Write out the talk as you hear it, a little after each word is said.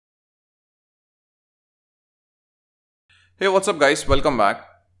Hey, what's up guys, welcome back.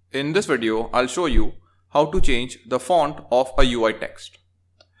 In this video, I'll show you how to change the font of a UI text.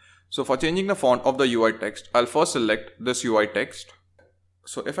 So for changing the font of the UI text, I'll first select this UI text.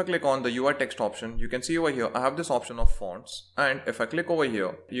 So if I click on the UI text option, you can see over here, I have this option of fonts. And if I click over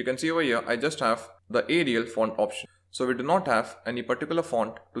here, you can see over here, I just have the Arial font option. So we do not have any particular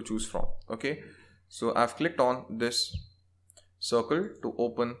font to choose from. Okay. So I've clicked on this circle to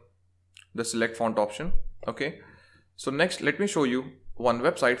open the select font option. Okay. So next, let me show you one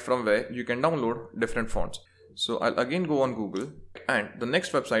website from where you can download different fonts. So I'll again go on Google, and the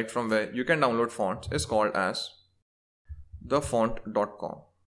next website from where you can download fonts is called as thefont.com.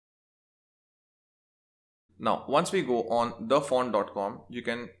 Now, once we go on thefont.com, you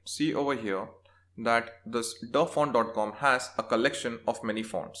can see over here that this thefont.com has a collection of many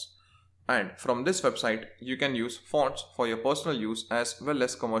fonts. And from this website, you can use fonts for your personal use as well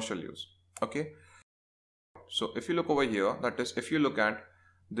as commercial use. Okay. So if you look over here, that is, if you look at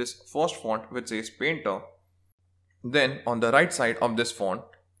this first font which says Painter, then on the right side of this font,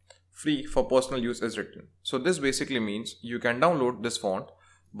 free for personal use is written. So this basically means you can download this font,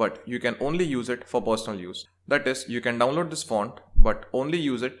 but you can only use it for personal use. That is, you can download this font, but only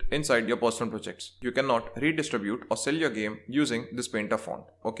use it inside your personal projects. You cannot redistribute or sell your game using this Painter font.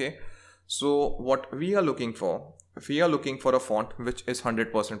 Okay. So what we are looking for a font which is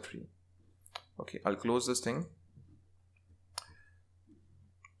 100% free. Okay, I'll close this thing.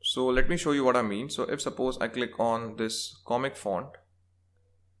 So let me show you what I mean. So if suppose I click on this comic font,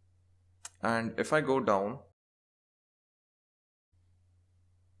 and if I go down,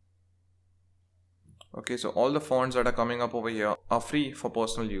 okay, so all the fonts that are coming up over here are free for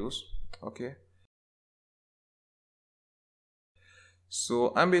personal use. Okay.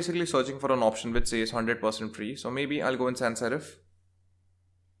 So I'm basically searching for an option which says 100% free. So maybe I'll go in sans serif.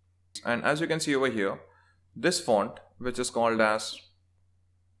 And as you can see over here, this font, which is called as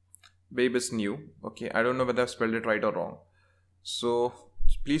Babe is New. Okay, I don't know whether I've spelled it right or wrong. So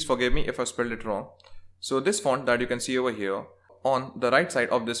please forgive me if I spelled it wrong. So this font that you can see over here, on the right side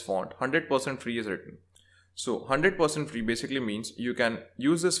of this font, 100% free is written. So 100% free basically means you can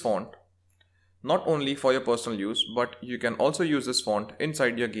use this font not only for your personal use, but you can also use this font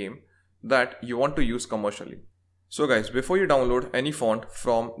inside your game that you want to use commercially. So guys, before you download any font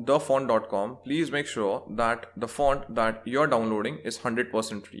from thefont.com, please make sure that the font that you're downloading is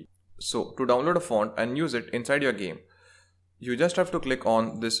 100% free. So to download a font and use it inside your game, you just have to click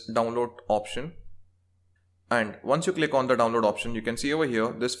on this download option. And once you click on the download option, you can see over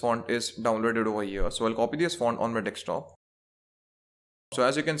here, this font is downloaded over here. So I'll copy this font on my desktop. So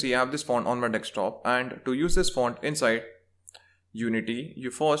as you can see, I have this font on my desktop, and to use this font inside Unity,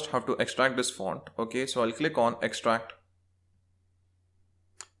 you first have to extract this font. Okay, so I'll click on extract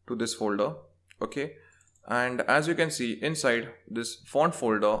to this folder. Okay, and as you can see inside this font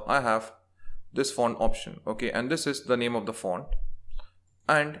folder, I have this font option. Okay, and this is the name of the font.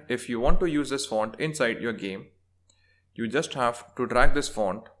 And if you want to use this font inside your game, you just have to drag this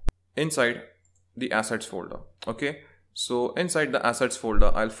font inside the assets folder. Okay, so inside the assets folder,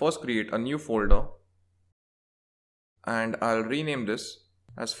 I'll first create a new folder, and I'll rename this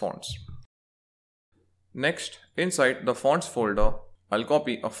as fonts. Next, inside the fonts folder, I'll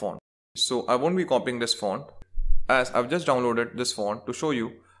copy a font. So I won't be copying this font, as I've just downloaded this font to show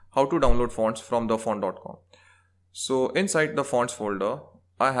you how to download fonts from thefont.com. So inside the fonts folder,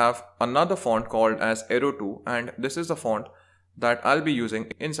 I have another font called as Arrow 2, and this is the font that I'll be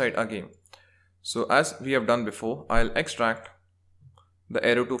using inside a game. So as we have done before, I'll extract the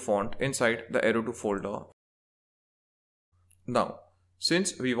Arrow 2 font inside the Arrow 2 folder. Now,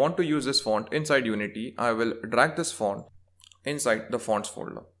 since we want to use this font inside Unity, I will drag this font inside the fonts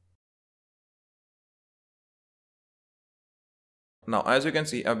folder. Now, as you can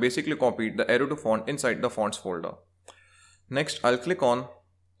see, I've basically copied the Arrow 2 font inside the fonts folder. Next, I'll click on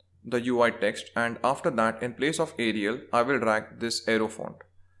the UI text, and after that, in place of Arial, I will drag this Arrow font.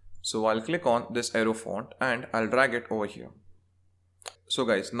 So I'll click on this Arrow font and I'll drag it over here. So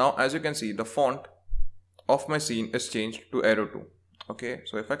guys, now as you can see, the font of my scene is changed to Arrow 2. Okay,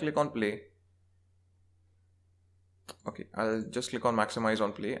 so if I click on play, okay, I'll just click on maximize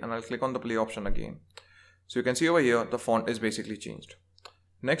on play, and I'll click on the play option again. So you can see over here, the font is basically changed.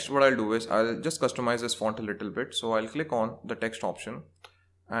 Next, what I'll do is I'll just customize this font a little bit. So I'll click on the text option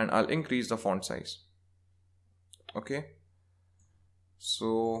and I'll increase the font size. Okay,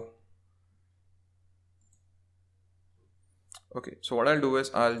 so what I'll do is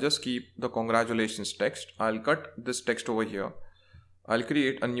I'll just keep the congratulations text. I'll cut this text over here. I'll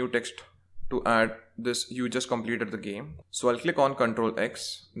create a new text to add this "you just completed the game." So I'll click on Ctrl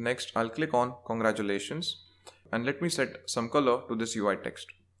X. Next, I'll click on congratulations. and let me set some color to this UI text.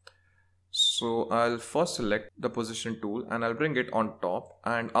 So I'll first select the position tool and I'll bring it on top,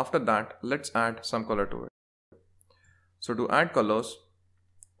 and after that let's add some color to it. So to add colors,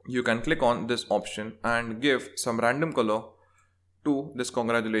 you can click on this option and give some random color to this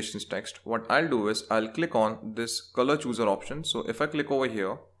congratulations text. What I'll do is I'll click on this color chooser option. So if I click over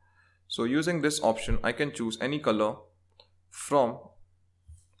here, so using this option I can choose any color from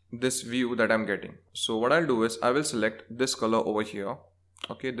this view that I'm getting. So what I'll do is I will select this color over here.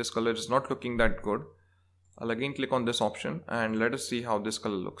 Okay, this color is not looking that good. I'll again click on this option and let us see how this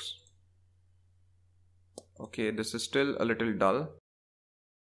color looks. Okay, this is still a little dull.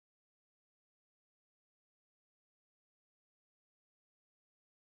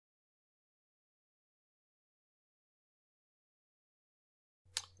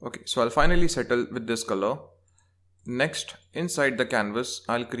 Okay, so I'll finally settle with this color. Next, inside the canvas,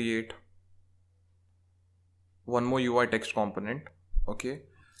 I'll create one more UI text component. Okay,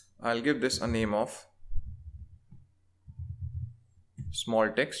 I'll give this a name of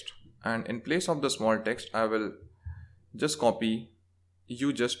small text, and in place of the small text I will just copy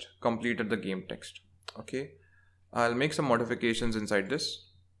 "you just completed the game" text. Okay, I'll make some modifications inside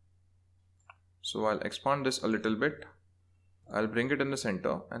this. So I'll expand this a little bit, I'll bring it in the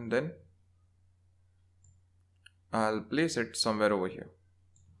center, and then I'll place it somewhere over here.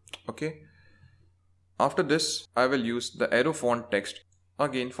 Okay, after this I will use the arrow font text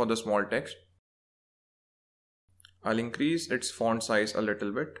again for the small text. I'll increase its font size a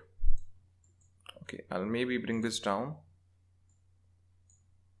little bit. Okay, I'll maybe bring this down.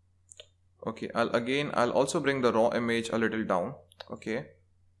 Okay, I'll also bring the raw image a little down. Okay,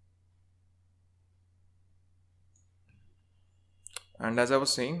 and as I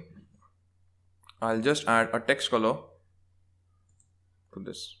was saying, I'll just add a text color to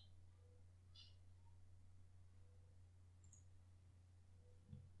this.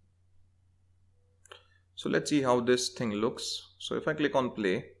 So let's see how this thing looks. So if I click on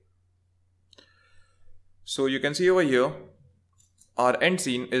play, so you can see over here, our end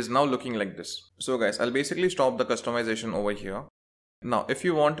scene is now looking like this. So guys, I'll basically stop the customization over here. Now, if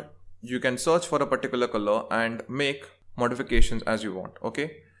you want, you can search for a particular color and make modifications as you want.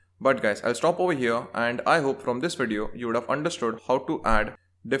 Okay. But guys, I'll stop over here, and I hope from this video you would have understood how to add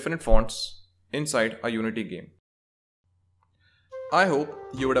different fonts inside a Unity game. I hope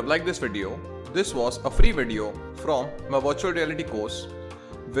you would have liked this video. This was a free video from my virtual reality course,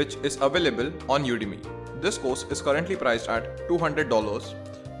 which is available on Udemy. This course is currently priced at $200,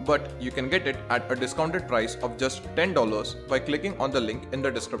 but you can get it at a discounted price of just $10 by clicking on the link in the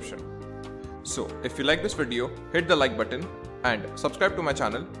description. So if you like this video, hit the like button and subscribe to my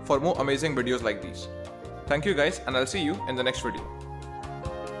channel for more amazing videos like these. Thank you guys, and I'll see you in the next video.